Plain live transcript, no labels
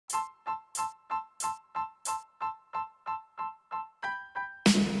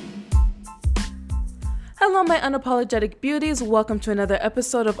Hello, my unapologetic beauties. Welcome to another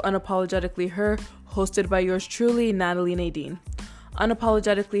episode of Unapologetically Her, hosted by yours truly, Natalie and Nadeen.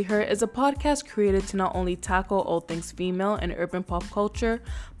 Unapologetically Her is a podcast created to not only tackle all things female and urban pop culture,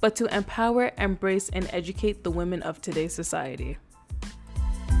 but to empower, embrace, and educate the women of today's society.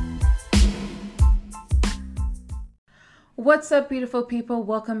 What's up, beautiful people?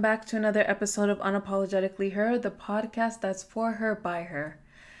 Welcome back to another episode of Unapologetically Her, the podcast that's for her, by her.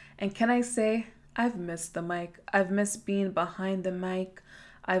 And can I say, I've missed the mic. I've missed being behind the mic.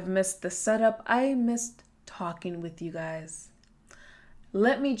 I've missed the setup. I missed talking with you guys.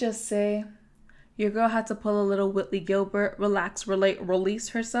 Let me just say, your girl had to pull a little Whitley Gilbert, relax, relate, release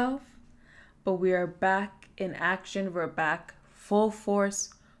herself. But we are back in action. We're back full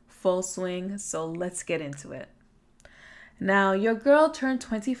force, full swing. So let's get into it. Now, your girl turned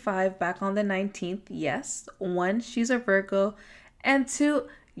 25 back on the 19th. Yes. 1, she's a Virgo. And 2,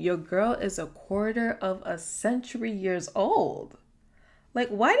 your girl is a quarter of a century years old. Like,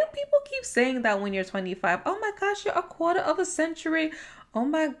 why do people keep saying that when you're 25? Oh my gosh, you're a quarter of a century. Oh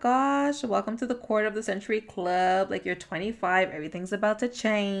my gosh, welcome to the quarter of the century club. Like, you're 25, everything's about to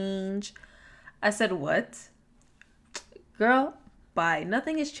change. I said, what? Girl, bye.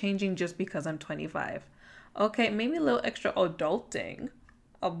 Nothing is changing just because I'm 25. Okay, maybe a little extra adulting,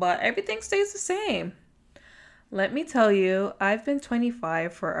 but everything stays the same. Let me tell you, I've been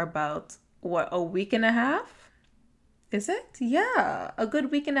 25 for about, a week and a half? Is it? Yeah, a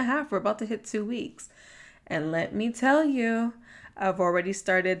good week and a half. We're about to hit 2 weeks. And let me tell you, I've already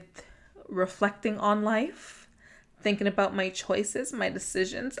started reflecting on life, thinking about my choices, my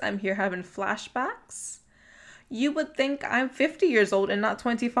decisions. I'm here having flashbacks. You would think I'm 50 years old and not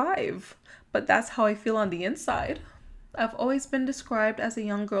 25, but that's how I feel on the inside. I've always been described as a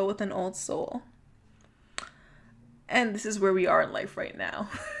young girl with an old soul. And this is where we are in life right now.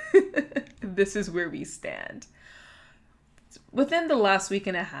 This is where we stand. Within the last week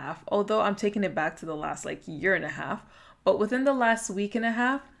and a half, although I'm taking it back to the last year and a half, but within the last week and a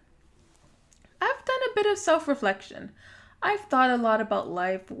half, I've done a bit of self-reflection. I've thought a lot about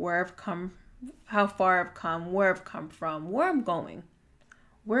life, where I've come, how far I've come, where I've come from, where I'm going,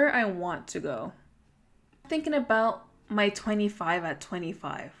 where I want to go. Thinking about my 25 at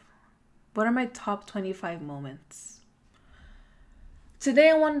 25. What are my top 25 moments?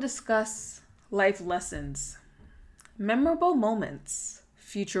 Today I want to discuss life lessons, memorable moments,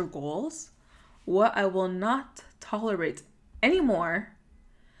 future goals, what I will not tolerate anymore,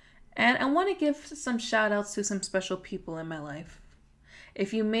 and I want to give some shout outs to some special people in my life.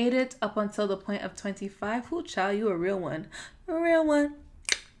 If you made it up until the point of 25, who child, you a real one. A real one.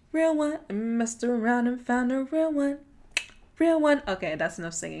 Real one. I messed around and found a real one. Real one. Okay, that's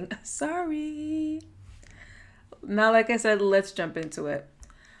enough singing. Sorry. Now, like I said, let's jump into it.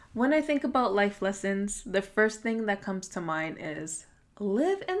 When I think about life lessons, the first thing that comes to mind is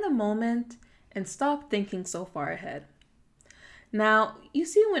live in the moment and stop thinking so far ahead. Now, you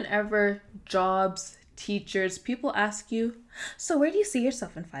see, whenever jobs, teachers, people ask you, so where do you see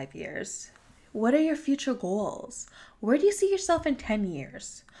yourself in 5 years? What are your future goals? Where do you see yourself in 10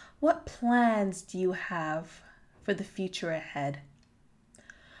 years? What plans do you have for the future ahead?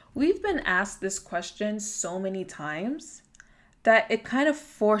 We've been asked this question so many times that it kind of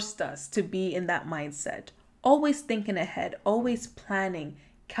forced us to be in that mindset, always thinking ahead, always planning,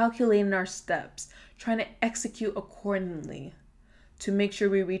 calculating our steps, trying to execute accordingly to make sure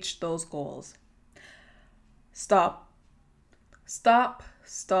we reach those goals. Stop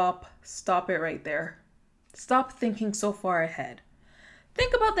it right there. Stop thinking so far ahead.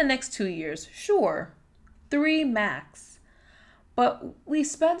 Think about the next 2 years, sure, 3 max. But we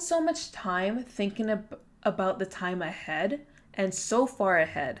spend so much time thinking about the time ahead and so far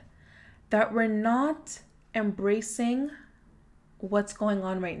ahead that we're not embracing what's going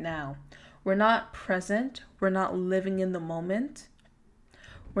on right now. We're not present. We're not living in the moment.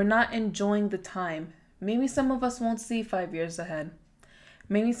 We're not enjoying the time. Maybe some of us won't see 5 years ahead.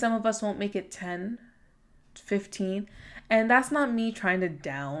 Maybe some of us won't make it 10, 15. And that's not me trying to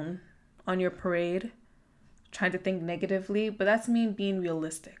down on your parade, trying to think negatively, but that's me being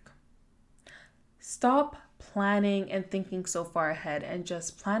realistic. Stop planning and thinking so far ahead and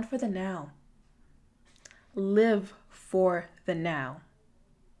just plan for the now. Live for the now.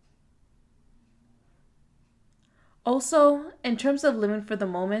 Also, in terms of living for the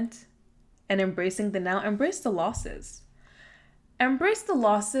moment and embracing the now, embrace the losses. Embrace the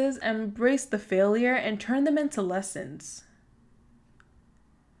losses, embrace the failure, and turn them into lessons.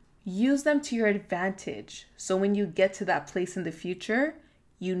 Use them to your advantage. So when you get to that place in the future,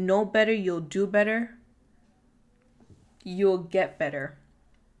 you know better, you'll do better, you'll get better.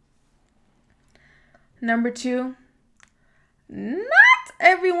 Number 2, not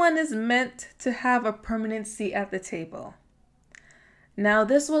everyone is meant to have a permanent seat at the table. Now,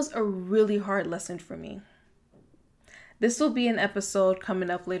 this was a really hard lesson for me. This will be an episode coming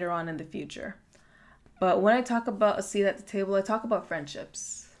up later on in the future. But when I talk about a seat at the table, I talk about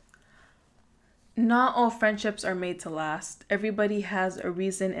friendships. Not all friendships are made to last. Everybody has a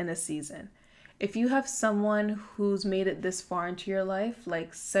reason and a season. If you have someone who's made it this far into your life,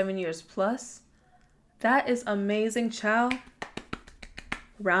 like 7 years plus, that is amazing, child.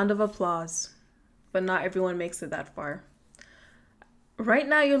 Round of applause. But not everyone makes it that far. Right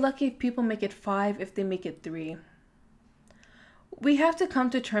now, you're lucky if people make it 5, if they make it 3. We have to come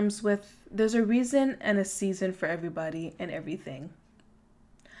to terms with there's a reason and a season for everybody and everything.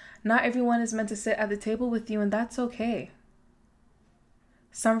 Not everyone is meant to sit at the table with you, and that's okay.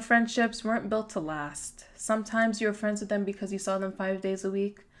 Some friendships weren't built to last. Sometimes you're friends with them because you saw them 5 days a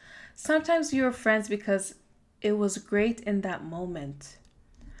week. Sometimes you're friends because it was great in that moment.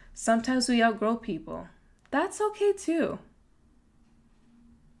 Sometimes we outgrow people. That's okay too.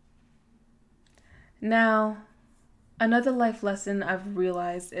 Now, another life lesson I've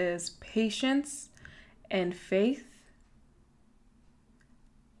realized is patience and faith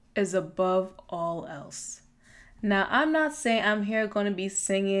is above all else. Now, I'm not saying I'm here going to be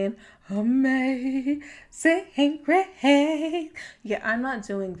singing Amazing Grace. Yeah, I'm not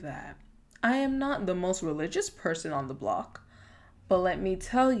doing that. I am not the most religious person on the block. But let me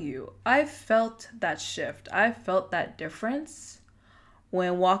tell you, I felt that shift. I felt that difference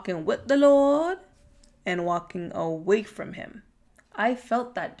when walking with the Lord and walking away from Him. I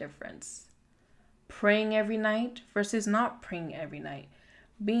felt that difference. Praying every night versus not praying every night.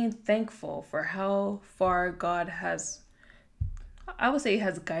 Being thankful for how far God has, I would say,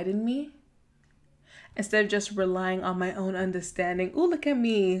 has guided me. Instead of just relying on my own understanding. Ooh, look at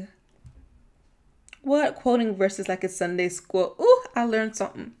me. What? Quoting verses like it's Sunday school. Ooh, I learned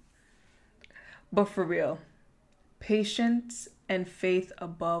something. But for real, patience and faith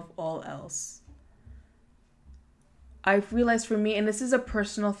above all else. I've realized for me, and this is a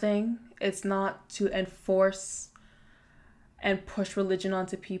personal thing, it's not to enforce and push religion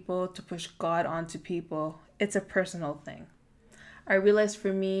onto people, to push God onto people. It's a personal thing. I realized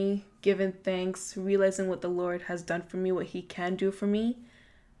for me, giving thanks, realizing what the Lord has done for me, what He can do for me,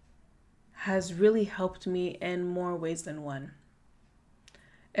 has really helped me in more ways than one.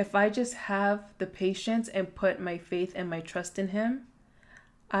 If I just have the patience and put my faith and my trust in Him,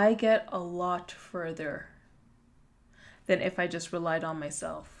 I get a lot further than if I just relied on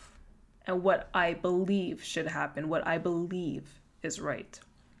myself and what I believe should happen, what I believe is right.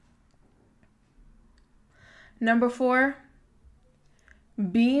 Number 4,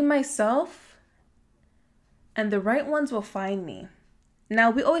 be myself and the right ones will find me. Now,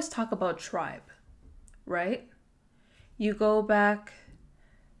 we always talk about tribe, right? You go back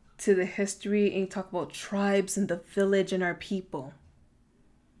to the history and you talk about tribes and the village and our people.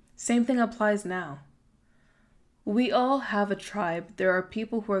 Same thing applies now. We all have a tribe. There are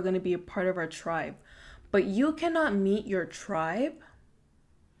people who are going to be a part of our tribe. But you cannot meet your tribe.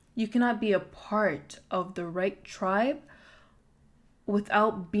 You cannot be a part of the right tribe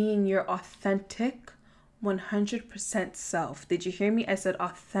without being your authentic 100% self. Did you hear me? I said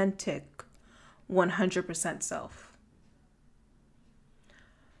authentic 100% self.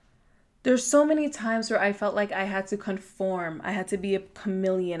 There's so many times where I felt like I had to conform. I had to be a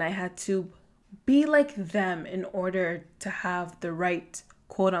chameleon. I had to be like them in order to have the right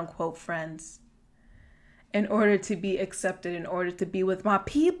quote unquote friends. In order to be accepted, in order to be with my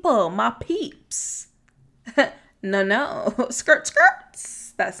people, my peeps. No.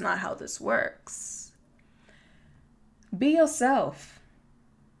 Skirts. That's not how this works. Be yourself.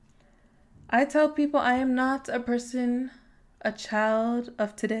 I tell people I am not a person, a child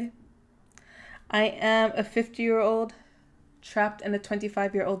of today. I am a 50-year-old trapped in a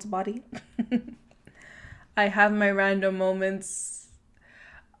 25-year-old's body. I have my random moments.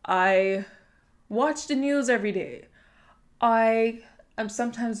 I watch the news every day. I am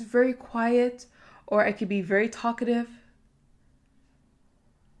sometimes very quiet, or I could be very talkative.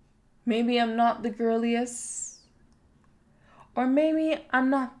 Maybe I'm not the girliest, or maybe I'm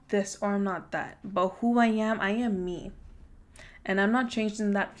not this or I'm not that. But who I am me. And I'm not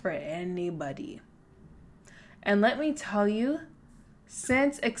changing that for anybody. And let me tell you,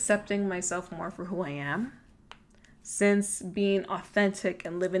 since accepting myself more for who I am, since being authentic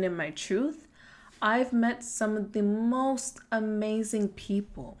and living in my truth, I've met some of the most amazing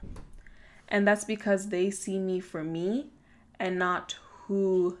people. And that's because they see me for me and not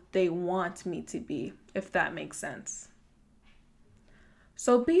who they want me to be, if that makes sense.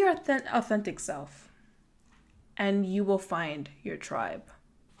 So be your authentic self. and you will find your tribe.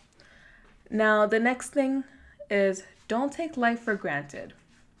 Now, the next thing is don't take life for granted.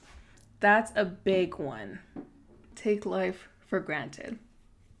 That's a big one. Take life for granted.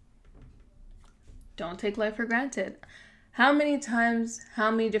 Don't take life for granted. How many times,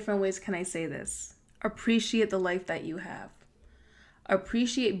 how many different ways can I say this? Appreciate the life that you have.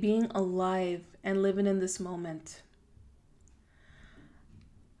 Appreciate being alive and living in this moment.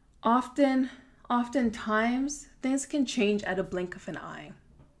 Oftentimes, things can change at a blink of an eye.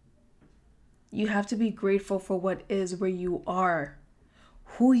 You have to be grateful for what is, where you are,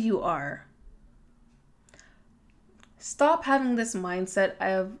 who you are. Stop having this mindset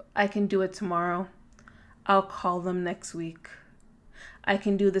of, I can do it tomorrow. I'll call them next week. I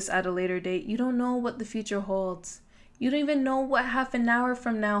can do this at a later date. You don't know what the future holds. You don't even know what half an hour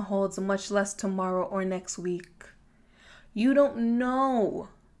from now holds, much less tomorrow or next week. You don't know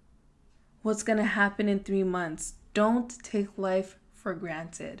what's going to happen in 3 months. Don't take life for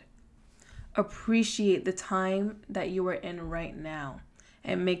granted. Appreciate the time that you are in right now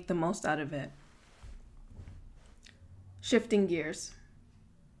and make the most out of it. Shifting gears.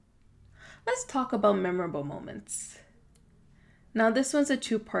 Let's talk about memorable moments. Now, this one's a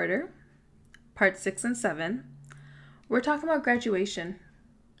two-parter, part 6 and 7. We're talking about graduation.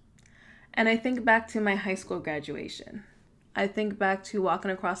 And I think back to my high school graduation. I think back to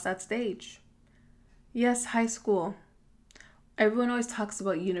walking across that stage. Yes, high school. Everyone always talks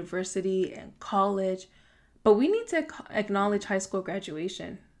about university and college, but we need to acknowledge high school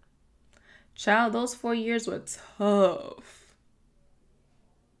graduation. Child, those 4 years were tough.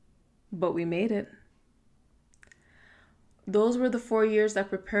 But we made it. Those were the 4 years that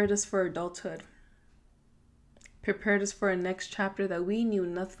prepared us for adulthood. Prepared us for a next chapter that we knew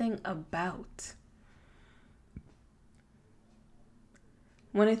nothing about.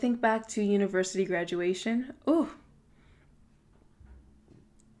 When I think back to university graduation,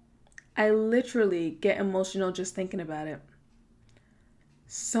 I literally get emotional just thinking about it.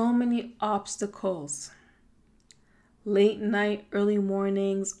 So many obstacles. Late night, early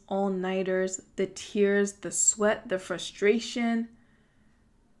mornings, all-nighters, the tears, the sweat, the frustration.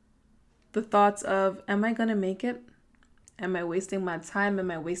 The thoughts of, am I going to make it? Am I wasting my time? Am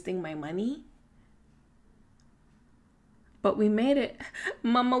I wasting my money? But we made it.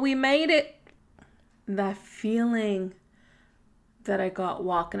 Mama, we made it. That feeling that I got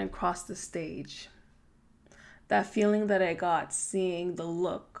walking across the stage. That feeling that I got seeing the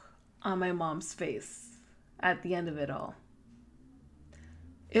look on my mom's face at the end of it all.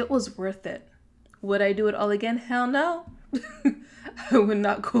 It was worth it. Would I do it all again? Hell no. I would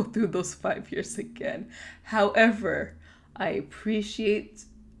not go through those 5 years again. However, I appreciate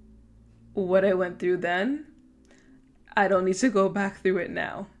what I went through then. I don't need to go back through it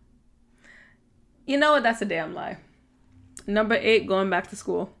now. You know what? That's a damn lie. Number 8, going back to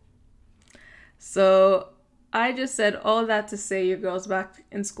school. So I just said all that to say your girl's back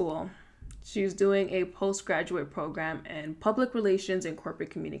in school. She's doing a postgraduate program in public relations and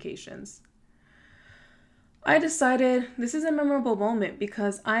corporate communications. I decided this is a memorable moment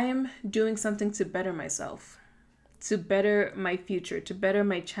because I am doing something to better myself, to better my future, to better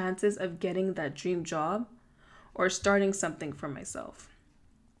my chances of getting that dream job or starting something for myself.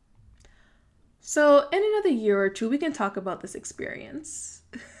 So in another year or two, we can talk about this experience.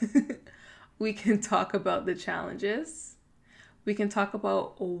 We can talk about the challenges. We can talk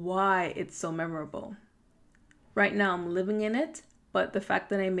about why it's so memorable. Right now, I'm living in it, but the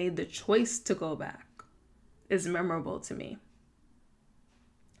fact that I made the choice to go back is memorable to me.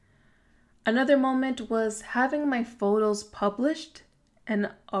 Another moment was having my photos published in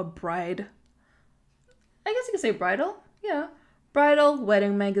a bride, I guess you could say bridal? Yeah, bridal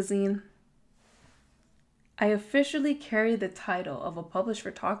wedding magazine. I officially carry the title of a published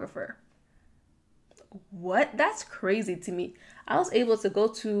photographer. What? That's crazy to me. I was able to go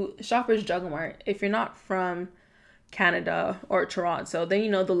to Shoppers Drug Mart. If you're not from Canada or Toronto, then you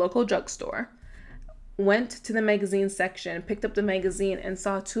know the local drugstore. Went to the magazine section, picked up the magazine, and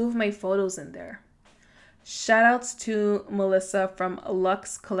saw 2 of my photos in there. Shout outs to Melissa from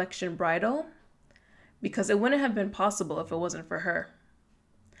Luxe Collection Bridal, because it wouldn't have been possible if it wasn't for her.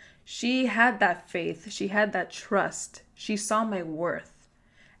 She had that faith. She had that trust. She saw my worth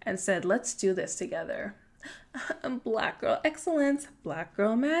and said, let's do this together. Black girl excellence, black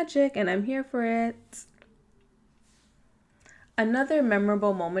girl magic, and I'm here for it. Another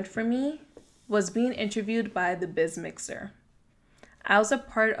memorable moment for me was being interviewed by the Biz Mixer. I was a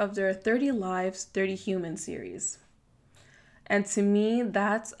part of their 30 Lives, 30 Humans series. And to me,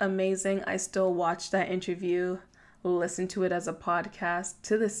 that's amazing. I still watch that interview, listen to it as a podcast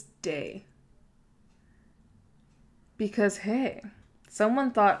to this day. Because, hey, someone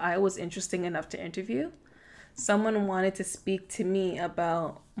thought I was interesting enough to interview. Someone wanted to speak to me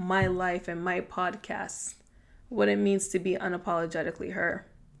about my life and my podcast, what it means to be unapologetically her.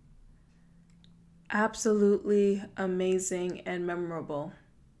 Absolutely amazing and memorable.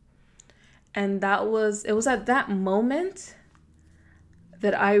 And it was at that moment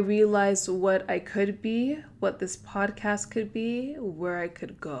that I realized what I could be, what this podcast could be, where I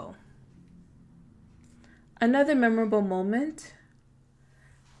could go. Another memorable moment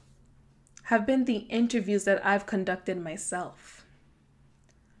have been the interviews that I've conducted myself.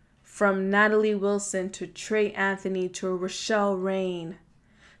 From Natalie Wilson to Trey Anthony to Rochelle Rain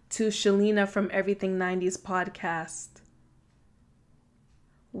to Shalina from Everything 90s podcast.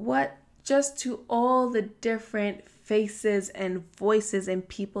 Just to all the different faces and voices and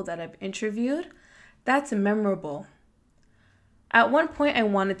people that I've interviewed, that's memorable. At one point, I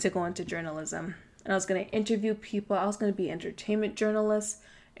wanted to go into journalism, and I was going to interview people. I was going to be an entertainment journalist,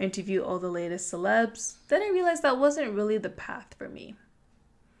 interview all the latest celebs. Then I realized that wasn't really the path for me.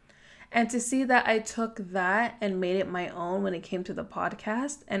 And to see that I took that and made it my own when it came to the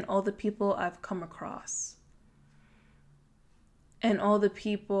podcast and all the people I've come across. And all the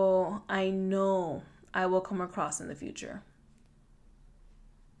people I know I will come across in the future.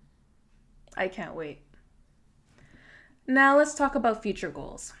 I can't wait. Now let's talk about future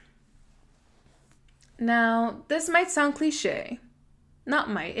goals. Now, this might sound cliche. Not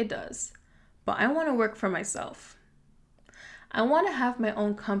might, it does. But I want to work for myself. I want to have my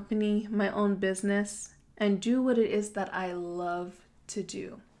own company, my own business, and do what it is that I love to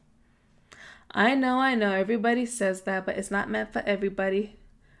do. I know, everybody says that, but it's not meant for everybody.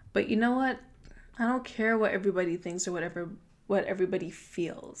 But you know what? I don't care what everybody thinks or what everybody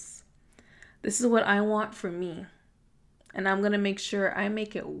feels. This is what I want for me. And I'm going to make sure I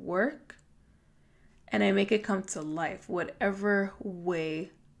make it work and I make it come to life, whatever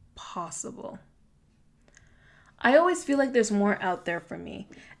way possible. I always feel like there's more out there for me.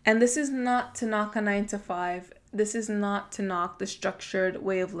 And this is not to knock a 9-to-5. This is not to knock the structured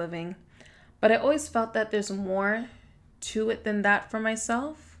way of living. But I always felt that there's more to it than that for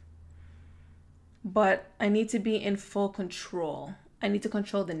myself. But I need to be in full control. I need to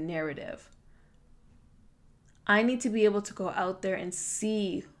control the narrative. I need to be able to go out there and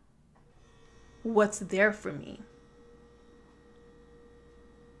see what's there for me.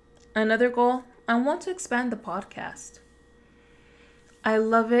 Another goal, I want to expand the podcast. I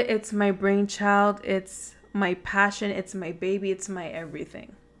love it. It's my brainchild. It's my passion. It's my baby. It's my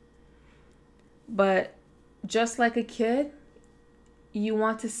everything. But just like a kid, you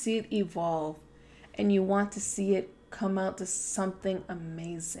want to see it evolve and you want to see it come out to something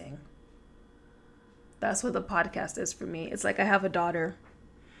amazing. That's what the podcast is for me. It's like I have a daughter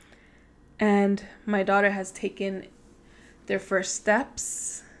and my daughter has taken their first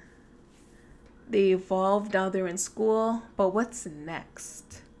steps. They evolved, now they're in school, but what's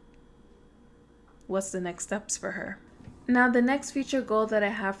next? What's the next steps for her? Now, the next future goal that I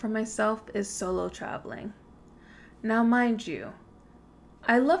have for myself is solo traveling. Now, mind you,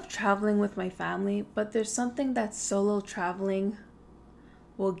 I love traveling with my family, but there's something that solo traveling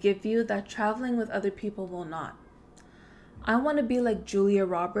will give you that traveling with other people will not. I want to be like Julia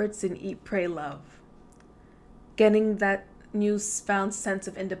Roberts in Eat, Pray, Love. Getting that newfound sense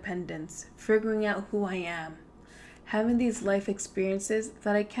of independence, figuring out who I am, having these life experiences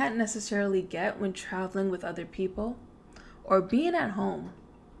that I can't necessarily get when traveling with other people or being at home.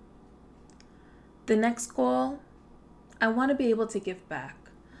 The next goal, I want to be able to give back.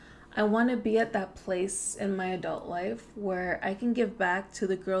 I want to be at that place in my adult life where I can give back to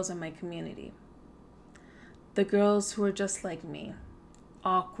the girls in my community. The girls who are just like me,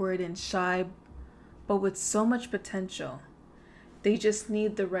 awkward and shy, but with so much potential. They just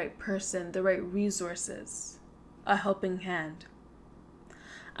need the right person, the right resources, a helping hand.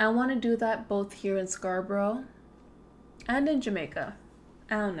 I want to do that both here in Scarborough and in Jamaica.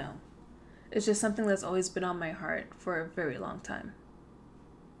 I don't know. It's just something that's always been on my heart for a very long time.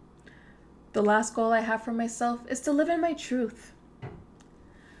 The last goal I have for myself is to live in my truth.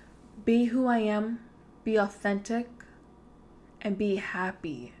 Be who I am, be authentic, and be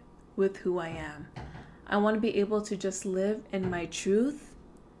happy with who I am. I want to be able to just live in my truth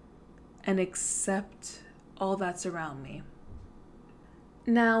and accept all that's around me.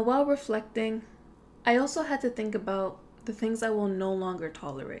 Now, while reflecting, I also had to think about the things I will no longer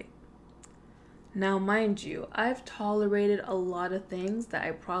tolerate. Now, mind you, I've tolerated a lot of things that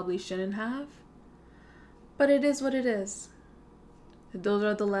I probably shouldn't have, but it is what it is. Those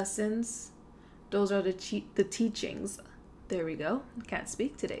are the lessons. Those are the teachings. There we go. Can't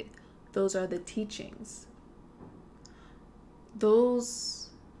speak today. Those are the teachings. those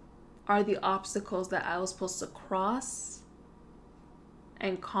are the obstacles that I was supposed to cross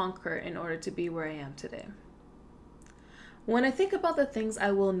and conquer in order to be where I am today. When I think about the things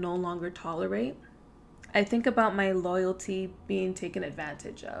I will no longer tolerate, I think about my loyalty being taken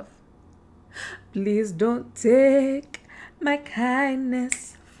advantage of. Please don't take my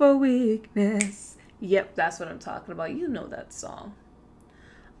kindness for weakness. Yep, that's what I'm talking about. You know that song.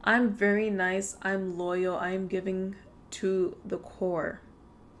 I'm very nice. I'm loyal. I'm giving to the core.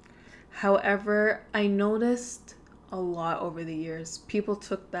 However, I noticed a lot over the years. People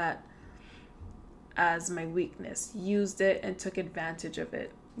took that as my weakness, used it and took advantage of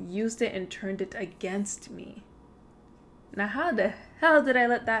it, used it and turned it against me. Now, how the hell did I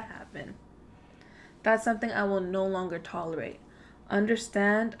let that happen? That's something I will no longer tolerate.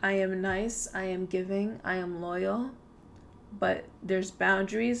 Understand, I am nice, I am giving, I am loyal, but there's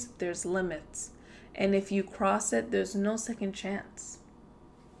boundaries, there's limits. And if you cross it, there's no second chance.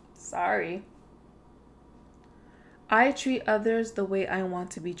 Sorry. I treat others the way I want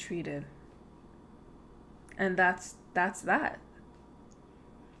to be treated. And that's that.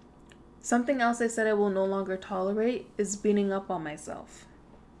 Something else I said I will no longer tolerate is beating up on myself.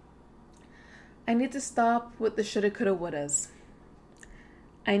 I need to stop with the shoulda, coulda, wouldas.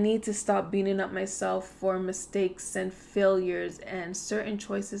 I need to stop beating up myself for mistakes and failures and certain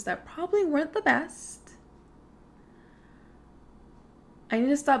choices that probably weren't the best. I need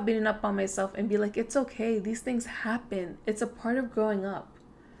to stop beating up on myself and be like, it's okay. These things happen. It's a part of growing up.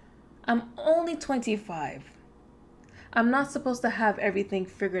 I'm only 25. I'm not supposed to have everything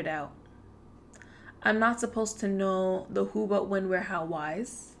figured out. I'm not supposed to know the who, what, when, where, how,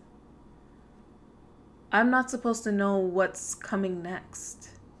 whys. I'm not supposed to know what's coming next.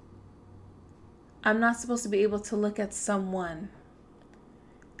 I'm not supposed to be able to look at someone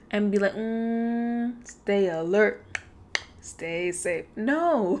and be like, stay alert, stay safe.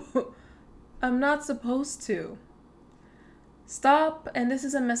 No, I'm not supposed to. Stop, and this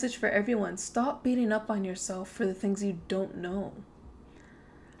is a message for everyone, stop beating up on yourself for the things you don't know.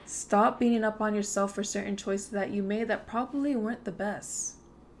 Stop beating up on yourself for certain choices that you made that probably weren't the best.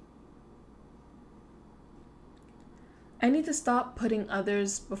 I need to stop putting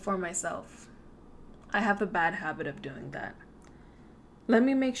others before myself. I have a bad habit of doing that. Let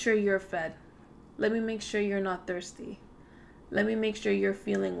me make sure you're fed. Let me make sure you're not thirsty. Let me make sure you're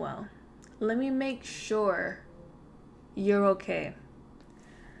feeling well. Let me make sure you're okay.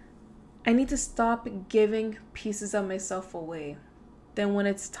 I need to stop giving pieces of myself away. Then when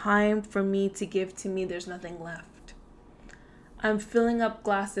it's time for me to give to me, there's nothing left. I'm filling up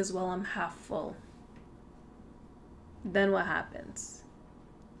glasses while I'm half full. Then what happens?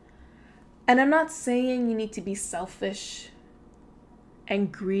 And I'm not saying you need to be selfish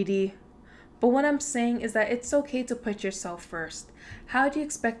and greedy, but what I'm saying is that it's okay to put yourself first. How do you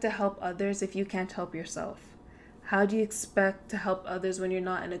expect to help others if you can't help yourself? How do you expect to help others when you're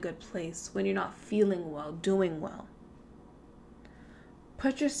not in a good place, when you're not feeling well, doing well?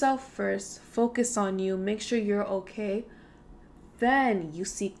 Put yourself first, focus on you, make sure you're okay. Then you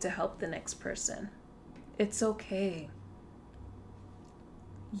seek to help the next person. It's okay.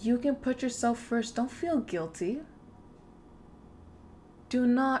 You can put yourself first. Don't feel guilty. Do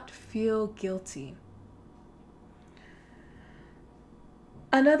not feel guilty.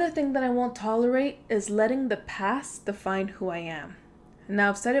 Another thing that I won't tolerate is letting the past define who I am. Now,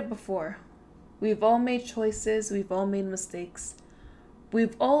 I've said it before. We've all made choices. We've all made mistakes.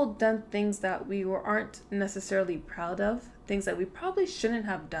 We've all done things that we aren't necessarily proud of, things that we probably shouldn't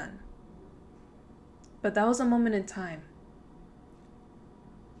have done. But that was a moment in time.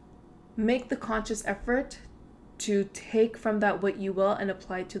 Make the conscious effort to take from that what you will and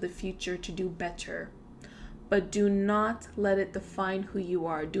apply it to the future to do better. But do not let it define who you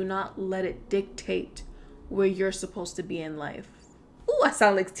are. Do not let it dictate where you're supposed to be in life. Ooh, I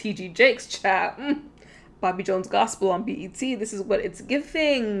sound like T.G. Jakes, chat. Bobby Jones Gospel on BET. This is what it's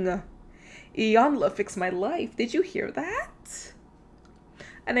giving. Iyanla fixed my life. Did you hear that?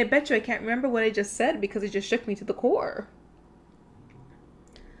 And I bet you I can't remember what I just said because it just shook me to the core.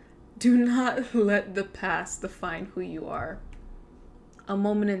 Do not let the past define who you are. A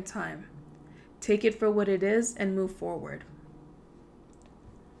moment in time. Take it for what it is and move forward.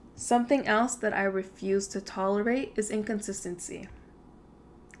 Something else that I refuse to tolerate is inconsistency.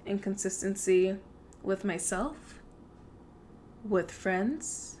 Inconsistency with myself, with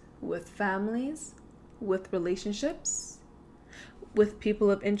friends, with families, with relationships, with people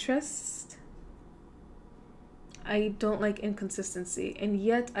of interest. I don't like inconsistency, and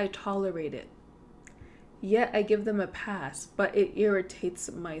yet I tolerate it. Yet I give them a pass, but it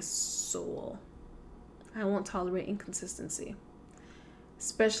irritates my soul. I won't tolerate inconsistency,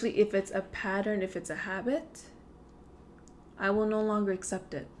 especially if it's a pattern, if it's a habit. I will no longer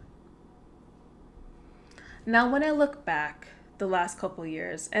accept it. Now, when I look back the last couple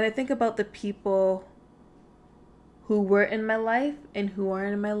years and I think about the people who were in my life and who are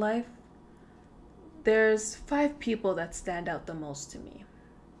in my life, there's 5 people that stand out the most to me.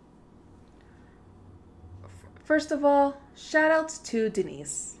 First of all, shout outs to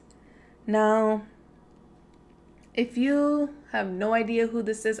Denise. Now, if you have no idea who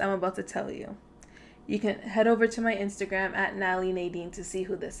this is, I'm about to tell you. You can head over to my Instagram at Natalie Nadeen to see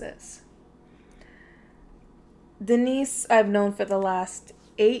who this is. Denise, I've known for the last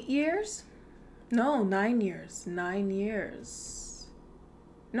 8 years. No, 9 years. 9 years.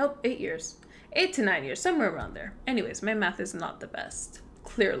 Nope, 8 years. 8 to 9 years, somewhere around there. Anyways, my math is not the best,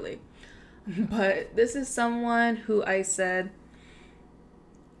 clearly. But this is someone who I said,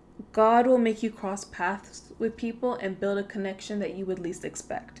 God will make you cross paths with people and build a connection that you would least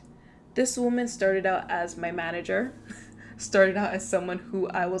expect. This woman started out as my manager, started out as someone who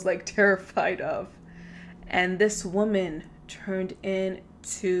I was like terrified of. And this woman turned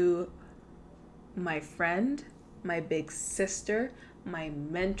into my friend, my big sister, my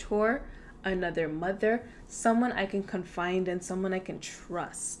mentor, another mother, someone I can confide in, someone I can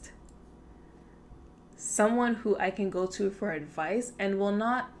trust. Someone who I can go to for advice and will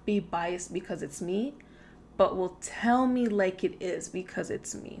not be biased because it's me, but will tell me like it is because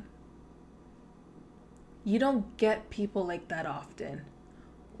it's me. You don't get people like that often.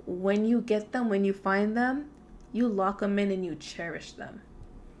 When you get them, when you find them, you lock them in and you cherish them.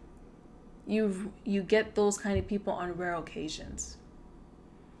 You get those kind of people on rare occasions.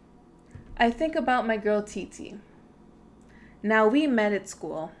 I think about my girl Titi. Now, we met at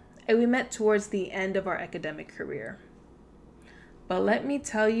school, and we met towards the end of our academic career. But let me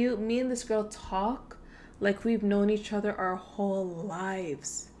tell you, me and this girl talk like we've known each other our whole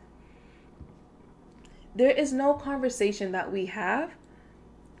lives. There is no conversation that we have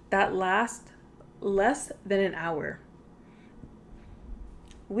that lasts less than an hour.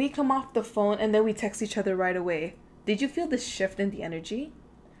 We come off the phone and then we text each other right away. Did you feel the shift in the energy?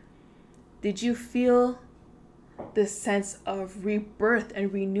 Did you feel this sense of rebirth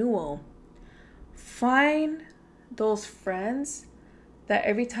and renewal? Find those friends that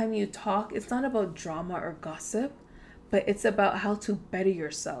every time you talk, it's not about drama or gossip, but it's about how to better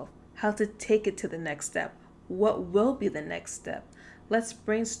yourself, how to take it to the next step. What will be the next step? Let's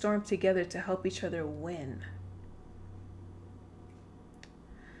brainstorm together to help each other win.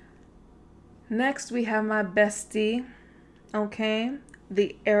 Next, we have my bestie, okay?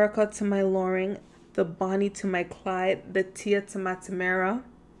 The Erica to my Loring, the Bonnie to my Clyde, the Tia to my Tamara.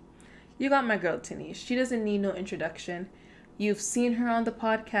 You got my girl Tanish. She doesn't need no introduction. You've seen her on the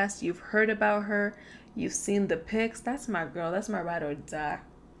podcast. You've heard about her. You've seen the pics. That's my girl. That's my ride or die.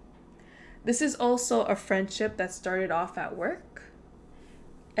 This is also a friendship that started off at work.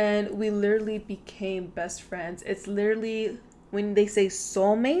 And we literally became best friends. It's literally, when they say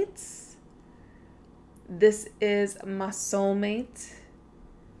soulmates, this is my soulmate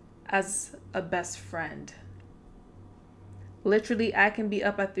as a best friend. Literally, I can be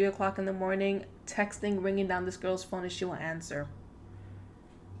up at 3 o'clock in the morning, texting, ringing down this girl's phone, and she will answer.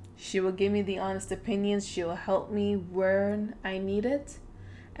 She will give me the honest opinions. She will help me when I need it.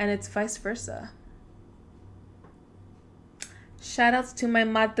 And it's vice versa. Shout outs to my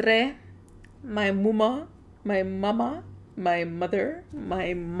madre, my mama, my mother,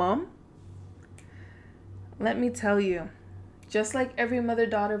 my mom. Let me tell you, just like every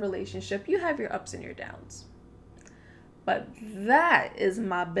mother-daughter relationship, you have your ups and your downs. But that is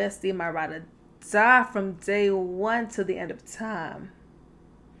my bestie, my ride or die from day one to the end of time.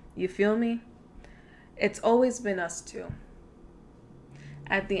 You feel me? It's always been us two.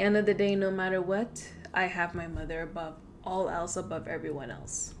 At the end of the day, no matter what, I have my mother above all else, above everyone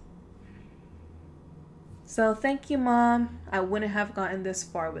else. So thank you, Mom. I wouldn't have gotten this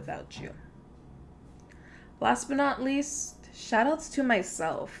far without you. Last but not least, shout outs to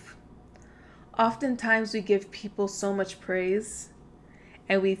myself. Oftentimes we give people so much praise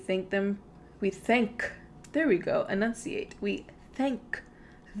and we thank, there we go, enunciate. We thank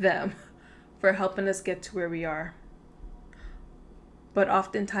them for helping us get to where we are. But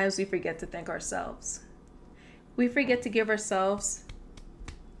oftentimes we forget to thank ourselves. We forget to give ourselves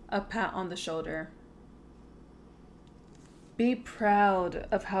a pat on the shoulder. Be proud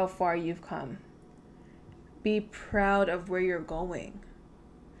of how far you've come. Be proud of where you're going.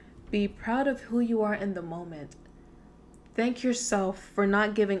 Be proud of who you are in the moment. Thank yourself for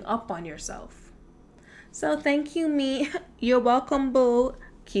not giving up on yourself. So thank you, me. You're welcome, boo.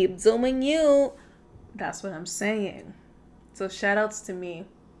 Keep doing you. That's what I'm saying. So shout outs to me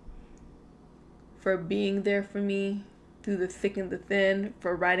for being there for me through the thick and the thin,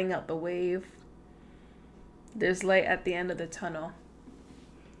 for riding out the wave. There's light at the end of the tunnel,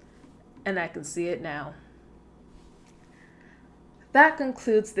 and I can see it now. That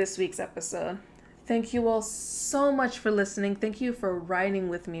concludes this week's episode. Thank you all so much for listening. Thank you for riding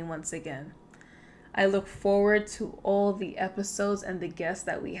with me once again. I look forward to all the episodes and the guests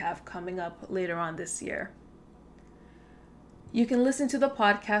that we have coming up later on this year. You can listen to the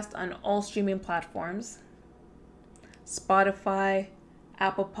podcast on all streaming platforms: Spotify,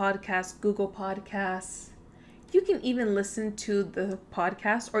 Apple Podcasts, Google Podcasts. You can even listen to the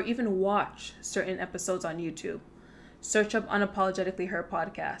podcast or even watch certain episodes on YouTube. Search up Unapologetically Her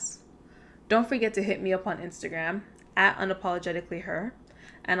Podcast. Don't forget to hit me up on Instagram at Unapologetically Her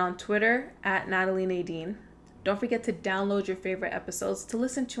and on Twitter at Natalie Nadeen. Don't forget to download your favorite episodes to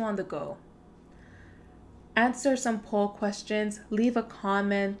listen to on the go. Answer some poll questions, leave a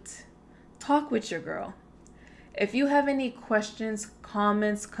comment, talk with your girl. If you have any questions,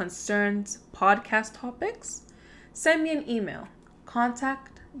 comments, concerns, podcast topics, send me an email,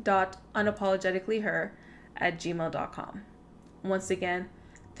 contact.unapologeticallyher@gmail.com. Once again,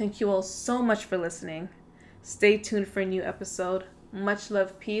 thank you all so much for listening. Stay tuned for a new episode. Much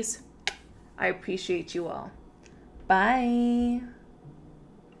love, peace. I appreciate you all. Bye.